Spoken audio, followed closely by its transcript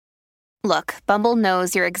Look, Bumble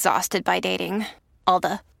knows you're exhausted by dating. All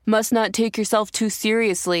the must not take yourself too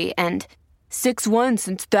seriously and 6'1"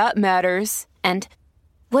 since that matters. And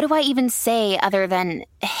what do I even say other than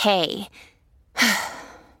hey?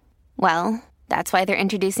 Well, that's why they're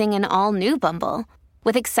introducing an all-new Bumble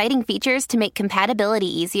with exciting features to make compatibility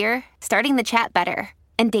easier, starting the chat better,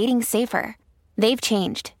 and dating safer. They've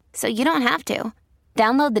changed, so you don't have to.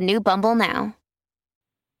 Download the new Bumble now.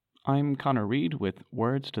 I'm Connor Reid with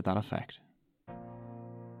words to that effect.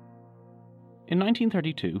 In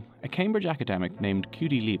 1932, a Cambridge academic named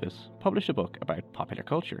Q.D. Leavis published a book about popular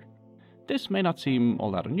culture. This may not seem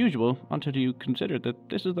all that unusual until you consider that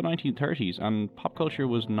this is the 1930s and pop culture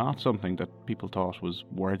was not something that people thought was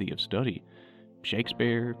worthy of study.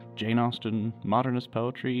 Shakespeare, Jane Austen, modernist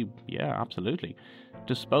poetry, yeah, absolutely.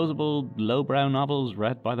 Disposable, lowbrow novels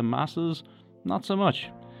read by the masses, not so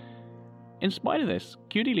much. In spite of this,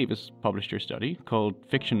 Q.D. Leavis published her study called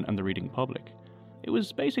Fiction and the Reading Public. It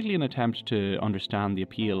was basically an attempt to understand the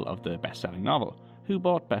appeal of the best-selling novel. Who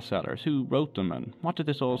bought bestsellers, who wrote them, and what did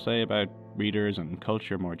this all say about readers and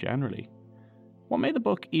culture more generally? What made the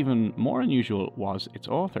book even more unusual was its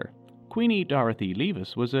author. Queenie Dorothy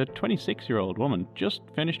Leavis was a 26-year-old woman, just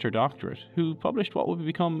finished her doctorate, who published what would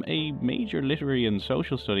become a major literary and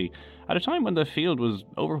social study at a time when the field was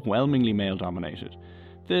overwhelmingly male-dominated.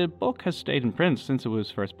 The book has stayed in print since it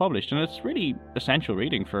was first published, and it's really essential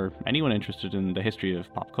reading for anyone interested in the history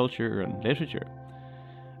of pop culture and literature.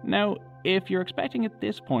 Now, if you're expecting at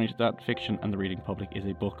this point that Fiction and the Reading Public is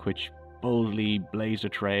a book which boldly blazed a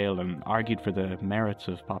trail and argued for the merits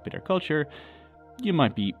of popular culture, you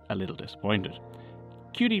might be a little disappointed.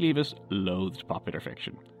 Q.D. Leavis loathed popular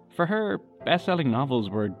fiction. For her, best-selling novels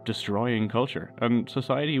were destroying culture, and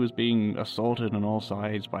society was being assaulted on all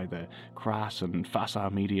sides by the crass and facile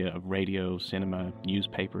media of radio, cinema,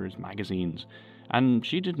 newspapers, magazines, and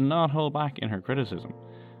she did not hold back in her criticism.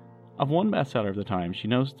 Of one bestseller of the time, she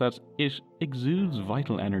notes that it exudes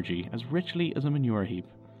vital energy as richly as a manure heap.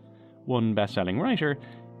 One best-selling writer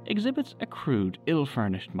exhibits a crude,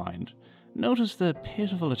 ill-furnished mind. Notice the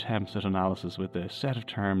pitiful attempts at analysis with a set of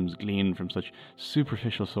terms gleaned from such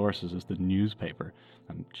superficial sources as the newspaper,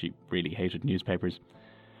 and she really hated newspapers.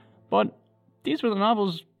 But these were the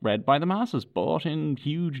novels read by the masses, bought in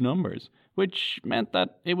huge numbers, which meant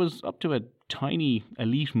that it was up to a tiny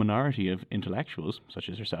elite minority of intellectuals, such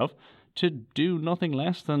as herself, to do nothing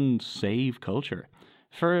less than save culture.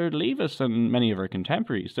 For Leavis and many of her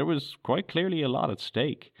contemporaries, there was quite clearly a lot at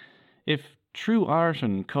stake. If true art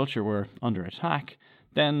and culture were under attack,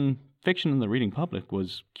 then Fiction and the Reading Public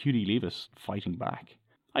was Q.D. Leavis fighting back.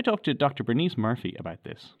 I talked to Dr. Bernice Murphy about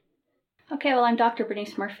this. Okay, well, I'm Dr.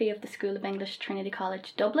 Bernice Murphy of the School of English, Trinity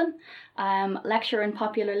College, Dublin. I'm lecturer in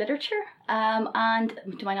popular literature, and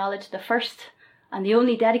to my knowledge, the first and the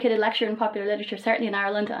only dedicated lecturer in popular literature, certainly in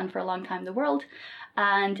Ireland and for a long time the world.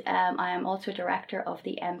 And I am also director of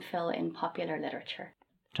the MPhil in popular literature.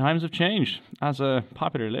 Times have changed. As a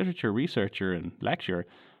popular literature researcher and lecturer,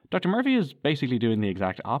 Dr. Murphy is basically doing the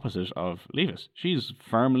exact opposite of Leavis. She's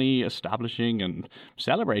firmly establishing and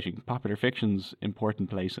celebrating popular fiction's important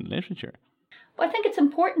place in literature. Well, I think it's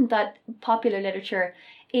important that popular literature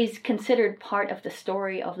is considered part of the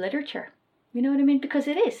story of literature. You know what I mean? Because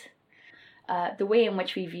it is. The way in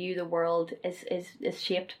which we view the world is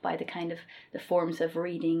shaped by the kind of the forms of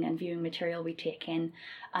reading and viewing material we take in.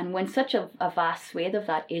 And when such a vast swathe of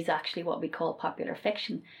that is actually what we call popular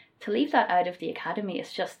fiction, to leave that out of the academy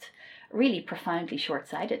is just really profoundly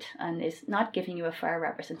short-sighted and is not giving you a fair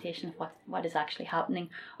representation of what is actually happening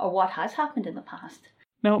or what has happened in the past.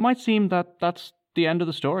 Now, it might seem that that's the end of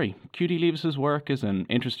the story. Q.D. Leavis's work is an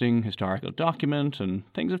interesting historical document and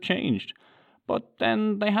things have changed. But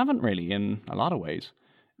then they haven't really, in a lot of ways.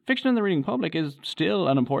 Fiction and the Reading Public is still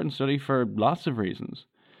an important study for lots of reasons.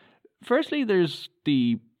 Firstly, there's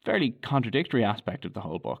the fairly contradictory aspect of the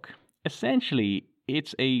whole book. Essentially,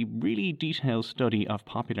 it's a really detailed study of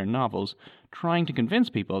popular novels, trying to convince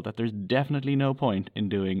people that there's definitely no point in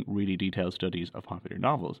doing really detailed studies of popular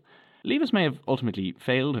novels. Leavis may have ultimately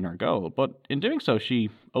failed in her goal, but in doing so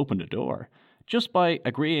she opened a door. Just by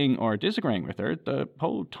agreeing or disagreeing with her, the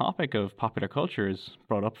whole topic of popular culture is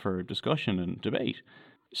brought up for discussion and debate.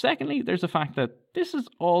 Secondly, there's the fact that this is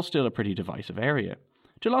all still a pretty divisive area.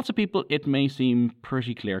 To lots of people, it may seem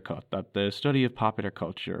pretty clear-cut that the study of popular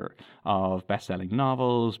culture, of best-selling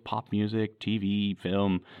novels, pop music, TV,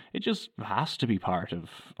 film, it just has to be part of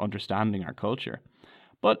understanding our culture.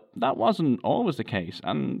 But that wasn't always the case,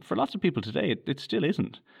 and for lots of people today, it still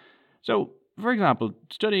isn't. So, for example,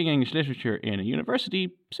 studying English literature in a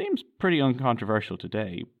university seems pretty uncontroversial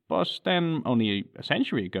today, But then, only a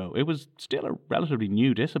century ago, it was still a relatively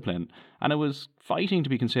new discipline, and it was fighting to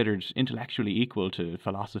be considered intellectually equal to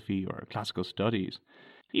philosophy or classical studies.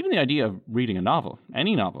 Even the idea of reading a novel,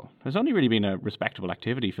 any novel, has only really been a respectable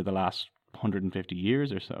activity for the last 150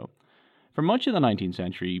 years or so. For much of the 19th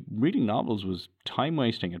century, reading novels was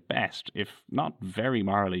time-wasting at best, if not very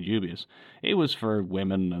morally dubious. It was for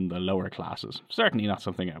women and the lower classes, certainly not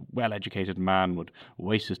something a well-educated man would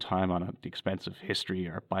waste his time on at the expense of history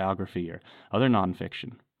or biography or other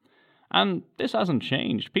non-fiction. And this hasn't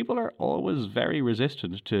changed. People are always very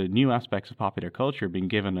resistant to new aspects of popular culture being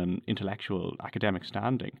given an intellectual academic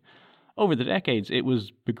standing. Over the decades, it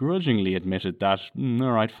was begrudgingly admitted that,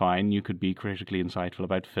 alright, fine, you could be critically insightful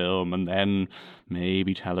about film and then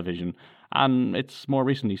maybe television. And it's more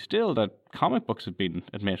recently still that comic books have been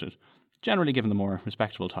admitted, generally given the more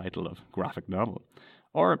respectable title of graphic novel.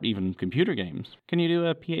 Or even computer games. Can you do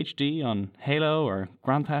a PhD on Halo or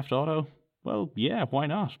Grand Theft Auto? Well, yeah, why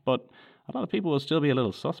not? But a lot of people will still be a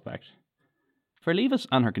little suspect. For Leavis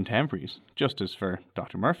and her contemporaries, just as for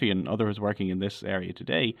Dr. Murphy and others working in this area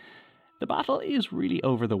today, the battle is really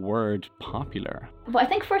over the word popular. But I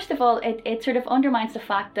think, first of all, it sort of undermines the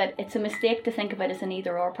fact that it's a mistake to think of it as an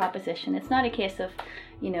either-or proposition. It's not a case of,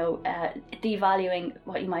 devaluing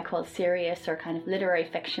what you might call serious or kind of literary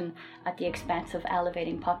fiction at the expense of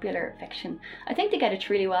elevating popular fiction. I think to get a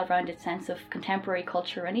truly well-rounded sense of contemporary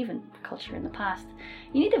culture and even culture in the past,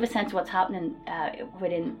 you need to have a sense of what's happening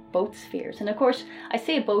within both spheres. And of course, I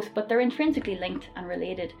say both, but they're intrinsically linked and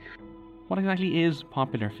related. What exactly is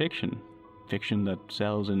popular fiction? Fiction that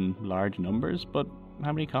sells in large numbers, but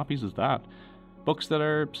how many copies is that? Books that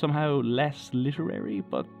are somehow less literary,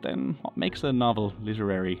 but then what makes a novel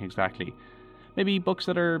literary exactly? Maybe books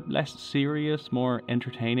that are less serious, more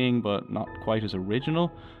entertaining, but not quite as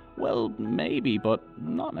original? Well, maybe, but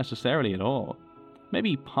not necessarily at all.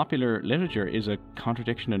 Maybe popular literature is a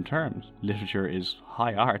contradiction in terms. Literature is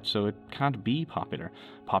high art, so it can't be popular.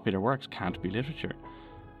 Popular works can't be literature.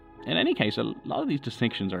 In any case, a lot of these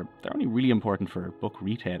distinctions they're only really important for book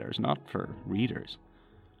retailers, not for readers.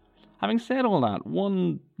 Having said all that,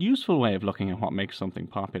 one useful way of looking at what makes something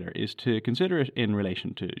popular is to consider it in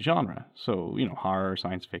relation to genre. So, horror,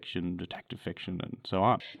 science fiction, detective fiction, and so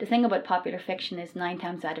on. The thing about popular fiction is 9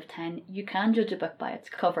 times out of 10, you can judge a book by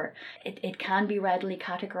its cover. It can be readily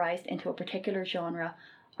categorized into a particular genre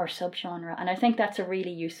or subgenre, and I think that's a really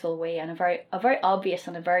useful way and a very obvious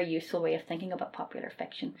and a very useful way of thinking about popular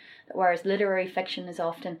fiction. Whereas literary fiction is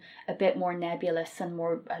often a bit more nebulous and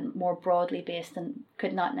more broadly based and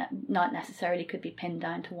could not necessarily could be pinned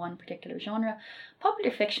down to one particular genre,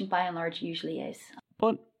 popular fiction by and large usually is.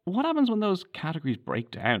 But what happens when those categories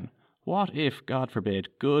break down? What if, God forbid,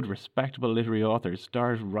 good, respectable literary authors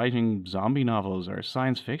start writing zombie novels or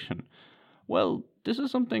science fiction? Well, this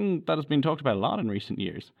is something that has been talked about a lot in recent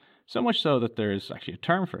years. So much so that there's actually a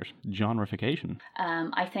term for it, genreification.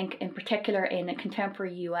 I think in particular in a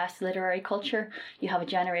contemporary US literary culture, you have a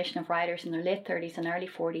generation of writers in their late 30s and early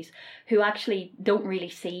 40s who actually don't really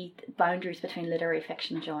see boundaries between literary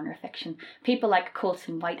fiction and genre fiction. People like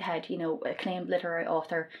Colson Whitehead, acclaimed literary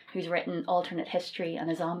author who's written alternate history and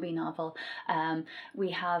a zombie novel.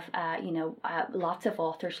 We have, lots of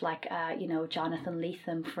authors like, Jonathan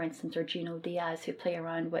Lethem, for instance, or Junot Díaz, who play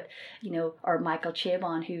around with, or Michael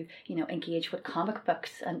Chabon, who engage with comic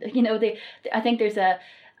books, and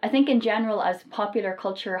I think in general, as popular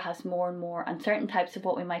culture has more and more, and certain types of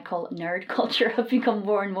what we might call nerd culture have become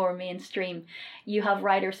more and more mainstream, you have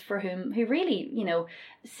writers who really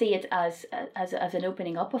see it as an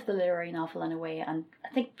opening up of the literary novel in a way, and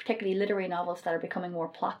I think particularly literary novels that are becoming more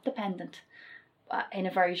plot dependent in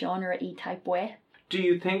a very genre-y type way. Do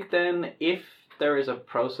you think then, if there is a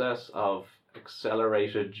process of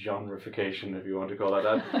accelerated genreification, if you want to call it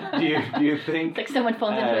that, do you think... It's like someone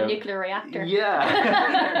falls into a nuclear reactor.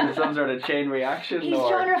 Yeah, some sort of chain reaction. He's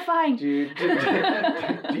genreifying. Do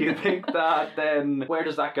you think that then, where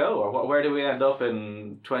does that go? Or where do we end up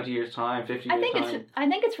in 20 years' time, 50 years' time? I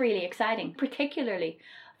think it's really exciting, particularly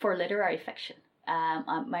for literary fiction.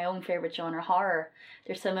 My own favourite genre, horror.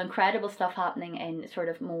 There's some incredible stuff happening in sort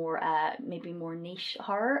of more, maybe more niche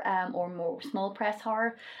horror, or more small press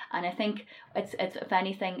horror. And I think it's if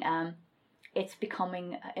anything,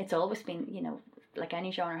 it's always been, like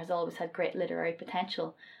any genre has always had great literary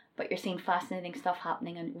potential, but you're seeing fascinating stuff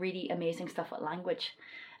happening and really amazing stuff with language.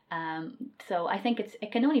 So I think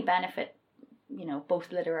it can only benefit,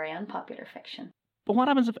 both literary and popular fiction. But what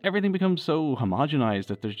happens if everything becomes so homogenized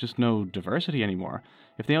that there's just no diversity anymore?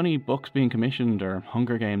 If the only books being commissioned are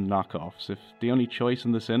Hunger Games knockoffs, if the only choice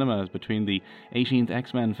in the cinema is between the 18th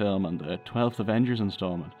X-Men film and the 12th Avengers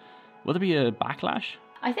installment, will there be a backlash?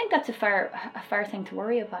 I think that's a fair thing to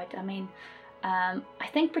worry about. I mean, I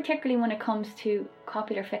think particularly when it comes to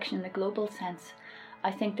popular fiction in the global sense,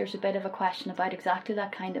 I think there's a bit of a question about exactly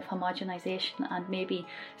that kind of homogenization, and maybe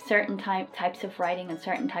certain types of writing and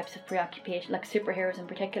certain types of preoccupation, like superheroes in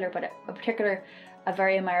particular, but a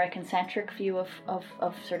very American-centric view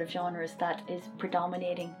of sort of genres that is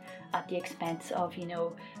predominating at the expense of, you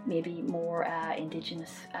know, maybe more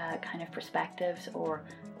indigenous kind of perspectives, or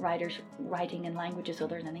writers writing in languages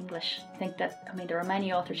other than English. I think that, I mean, there are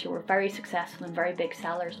many authors who were very successful and very big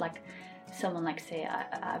sellers, like someone like, say,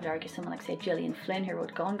 I would argue someone like, say, Gillian Flynn, who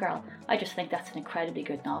wrote Gone Girl. I just think that's an incredibly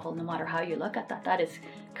good novel, no matter how you look at that. That is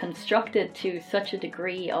constructed to such a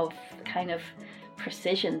degree of kind of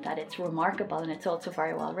precision that it's remarkable, and it's also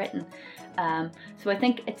very well written. So I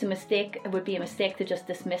think it's a mistake. It would be a mistake to just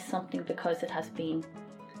dismiss something because it has been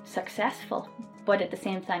successful. But at the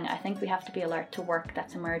same time, I think we have to be alert to work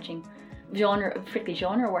that's emerging, particularly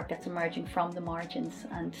genre work that's emerging from the margins,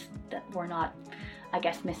 and that we're not, I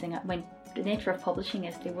guess, missing it. When the nature of publishing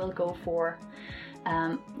is they will go for,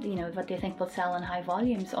 you know, what they think will sell in high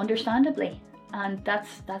volumes, understandably. And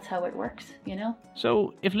that's how it works, you know.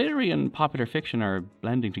 So if literary and popular fiction are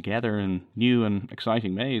blending together in new and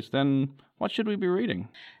exciting ways, then what should we be reading?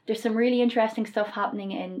 There's some really interesting stuff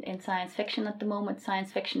happening in science fiction at the moment.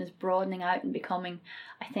 Science fiction is broadening out and becoming,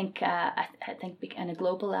 I think on a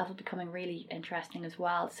global level, becoming really interesting as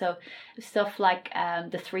well. So stuff like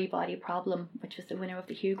The Three-Body Problem, which was the winner of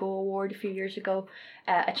the Hugo Award a few years ago,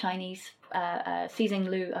 a Chinese, Cixin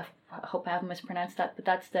Liu, I hope I haven't mispronounced that, but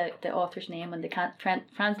that's the author's name, and the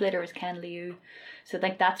translator is Ken Liu. So I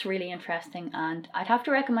think that's really interesting, and I'd have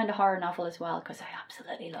to recommend a horror novel as well, because I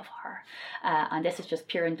absolutely love horror. And this is just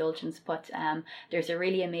pure indulgence, but there's a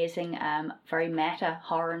really amazing, very meta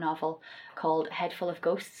horror novel called Head Full of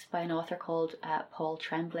Ghosts by an author called Paul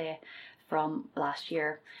Tremblay from last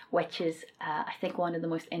year, which is, I think, one of the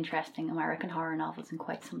most interesting American horror novels in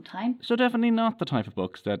quite some time. So definitely not the type of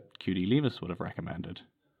books that QD Leavis would have recommended.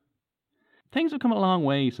 Things have come a long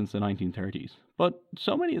way since the 1930s, but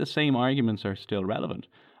so many of the same arguments are still relevant,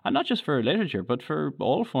 and not just for literature, but for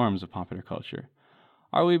all forms of popular culture.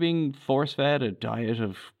 Are we being force-fed a diet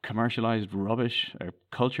of commercialised rubbish, a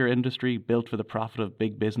culture industry built for the profit of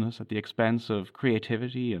big business at the expense of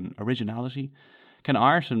creativity and originality? Can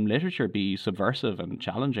art and literature be subversive and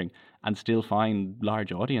challenging and still find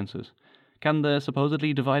large audiences? Can the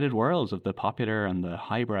supposedly divided worlds of the popular and the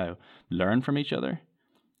highbrow learn from each other?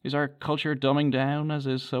 Is our culture dumbing down, as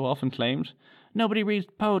is so often claimed? Nobody reads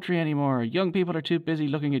poetry anymore. Young people are too busy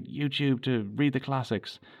looking at YouTube to read the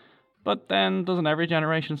classics. But then, doesn't every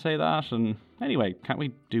generation say that? And anyway, can't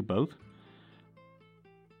we do both?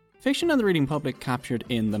 Fiction and the reading public captured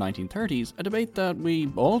in the 1930s a debate that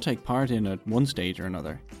we all take part in at one stage or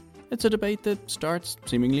another. It's a debate that starts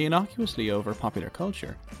seemingly innocuously over popular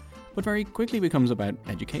culture, but very quickly becomes about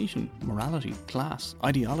education, morality, class,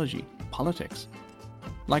 ideology, politics.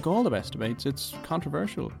 Like all the best debates, it's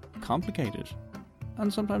controversial, complicated,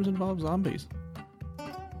 and sometimes involves zombies.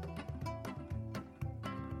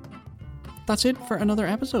 That's it for another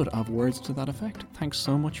episode of Words to That Effect. Thanks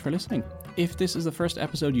so much for listening. If this is the first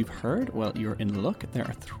episode you've heard, well, you're in luck. There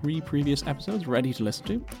are 3 previous episodes ready to listen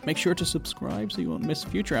to. Make sure to subscribe so you won't miss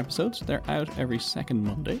future episodes. They're out every second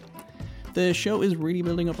Monday. The show is really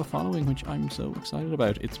building up a following, which I'm so excited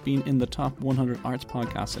about. It's been in the top 100 arts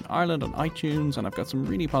podcasts in Ireland on iTunes, and I've got some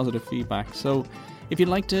really positive feedback. So if you'd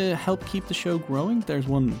like to help keep the show growing, there's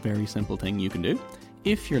one very simple thing you can do.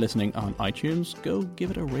 If you're listening on iTunes, go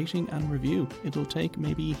give it a rating and review. It'll take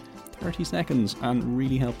maybe 30 seconds and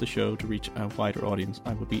really help the show to reach a wider audience.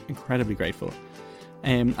 I would be incredibly grateful.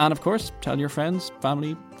 And of course, tell your friends,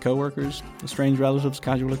 family, co-workers, strange relatives,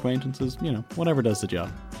 casual acquaintances, whatever does the job.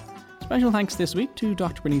 Special thanks this week to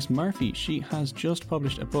Dr. Bernice Murphy. She has just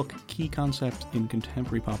published a book, Key Concepts in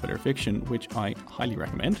Contemporary Popular Fiction, which I highly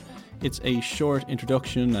recommend. It's a short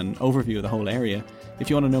introduction and overview of the whole area. If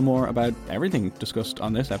you want to know more about everything discussed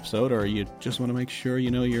on this episode, or you just want to make sure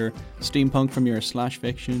you know your steampunk from your slash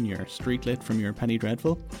fiction, your street lit from your penny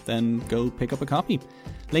dreadful, then go pick up a copy.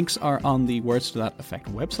 Links are on the Words to That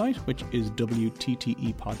Effect website, which is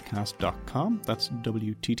wttepodcast.com. That's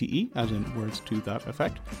WTTE, as in Words to That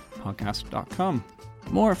Effect, podcast.com.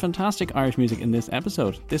 More fantastic Irish music in this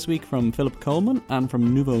episode. This week from Philip Coleman and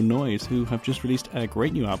from Nouveau Noise, who have just released a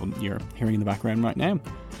great new album you're hearing in the background right now.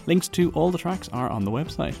 Links to all the tracks are on the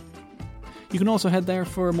website. You can also head there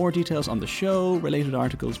for more details on the show, related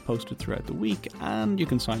articles posted throughout the week, and you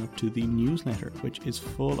can sign up to the newsletter, which is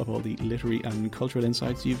full of all the literary and cultural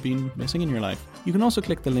insights you've been missing in your life. You can also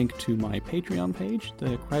click the link to my Patreon page,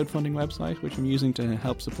 the crowdfunding website, which I'm using to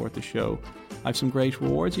help support the show. I have some great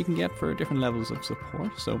rewards you can get for different levels of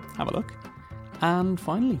support, so have a look. And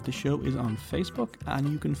finally, the show is on Facebook, and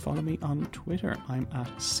you can follow me on Twitter. I'm at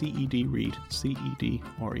CEDReid,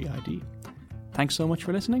 CEDREID. Thanks so much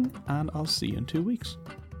for listening, and I'll see you in 2 weeks.